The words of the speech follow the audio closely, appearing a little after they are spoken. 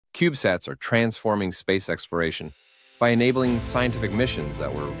CubeSats are transforming space exploration by enabling scientific missions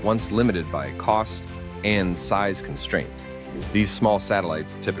that were once limited by cost and size constraints. These small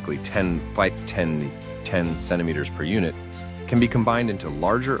satellites, typically 10 by 10 centimeters per unit, can be combined into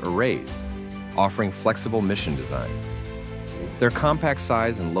larger arrays, offering flexible mission designs. Their compact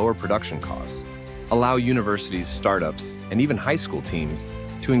size and lower production costs allow universities, startups, and even high school teams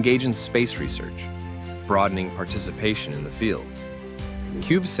to engage in space research, broadening participation in the field.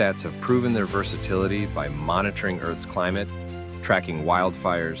 CubeSats have proven their versatility by monitoring Earth's climate, tracking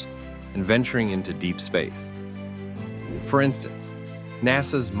wildfires, and venturing into deep space. For instance,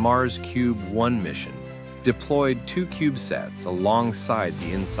 NASA's Mars Cube 1 mission deployed 2 CubeSats alongside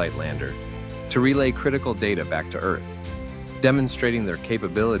the InSight lander to relay critical data back to Earth, demonstrating their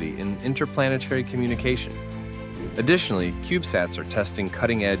capability in interplanetary communication. Additionally, CubeSats are testing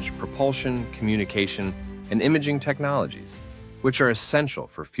cutting-edge propulsion, communication, and imaging technologies, which are essential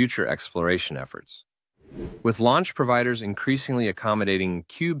for future exploration efforts. With launch providers increasingly accommodating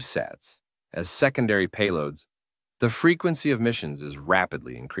CubeSats as secondary payloads, the frequency of missions is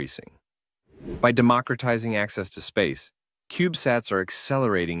rapidly increasing. By democratizing access to space, CubeSats are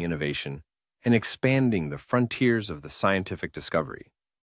accelerating innovation and expanding the frontiers of the scientific discovery.